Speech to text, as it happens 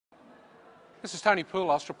This is Tony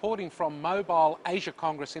Poulos reporting from Mobile Asia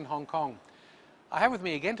Congress in Hong Kong. I have with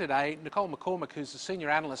me again today Nicole McCormick, who's a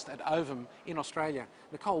senior analyst at Ovum in Australia.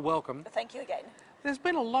 Nicole, welcome. Thank you again. There's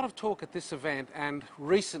been a lot of talk at this event and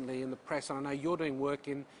recently in the press, and I know you're doing work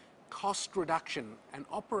in cost reduction and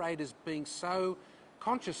operators being so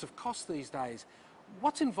conscious of cost these days.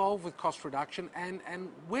 What's involved with cost reduction and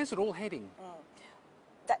where's it all heading?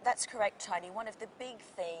 That's correct, Tony. One of the big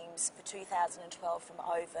themes for 2012 from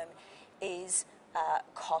Ovum is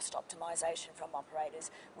cost optimisation from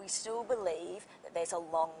operators. We still believe that there's a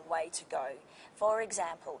long way to go. For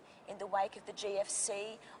example, in the wake of the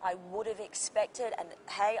GFC, I would have expected, and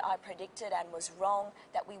hey, I predicted and was wrong,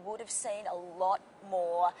 that we would have seen a lot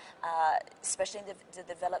more, especially in the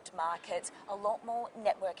developed markets, a lot more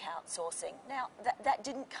network outsourcing. Now, that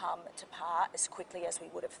didn't come to part as quickly as we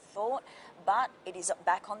would have thought, but it is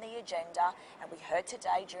back on the agenda, and we heard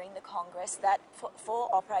today during the Congress that for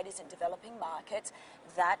operators in developing markets,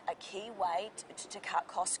 that a key way to cut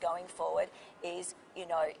costs going forward is,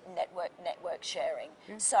 network sharing.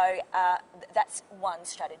 Yeah. So that's one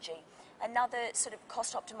strategy. Another sort of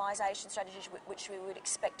cost optimisation strategy which we would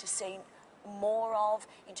expect to see more of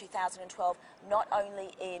in 2012, not only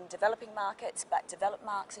in developing markets but developed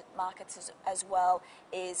markets as well,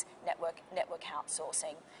 is network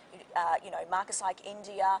outsourcing. Markets like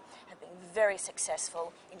India have been very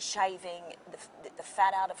successful in shaving the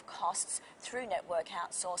fat out of costs through network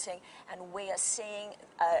outsourcing, and we are seeing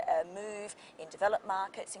a move in developed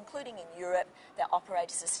markets, including in Europe, that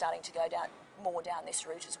operators are starting to go more down this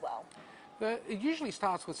route as well. It usually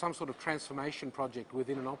starts with some sort of transformation project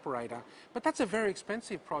within an operator, but that's a very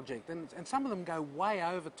expensive project, and some of them go way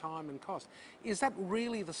over time and cost. Is that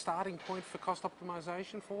really the starting point for cost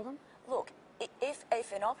optimisation for them? Look,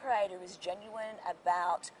 if an operator is genuine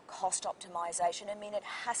about cost optimisation, it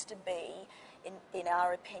has to be, in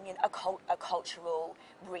our opinion, a cultural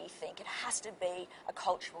rethink. It has to be a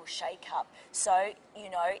cultural shake-up. So,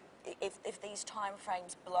 if these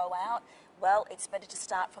timeframes blow out, well, it's better to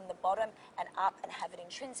start from the bottom and up and have it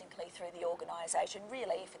intrinsically through the organisation,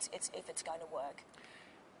 really, if it's going to work.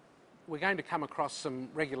 We're going to come across some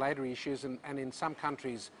regulatory issues and in some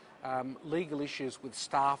countries legal issues with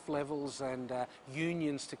staff levels and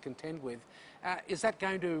unions to contend with. Is that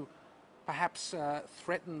going to perhaps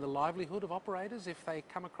threaten the livelihood of operators if they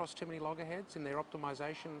come across too many loggerheads in their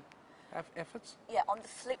optimisation efforts? Yeah, on the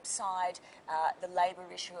flip side, the labour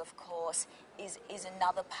issue, of course, is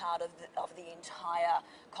another part of the entire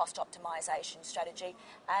cost optimisation strategy.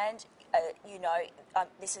 And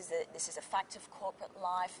this is a fact of corporate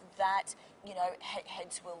life that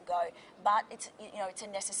heads will go, but it's a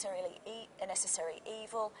necessary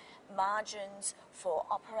evil. Margins for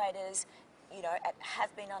operators,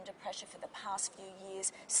 have been under pressure for the past few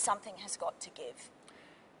years. Something has got to give.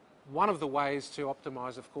 One of the ways to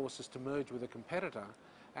optimise, of course, is to merge with a competitor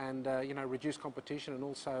and reduce competition and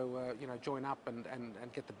also join up and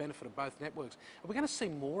get the benefit of both networks. Are we going to see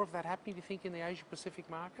more of that happening, do you think, in the Asia-Pacific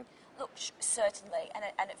market? Look, certainly,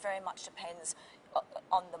 and it very much depends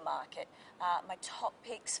on the market. My top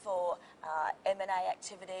picks for M&A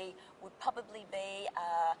activity would probably be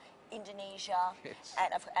Indonesia, yes,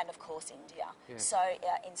 and of course India. Yes. So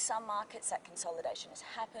in some markets that consolidation has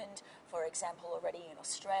happened, for example already in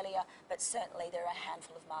Australia, but certainly there are a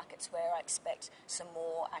handful of markets where I expect some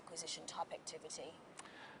more acquisition type activity.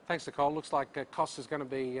 Thanks, Nicole. Looks like cost is going to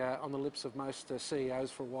be on the lips of most CEOs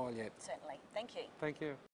for a while yet. Certainly. Thank you. Thank you.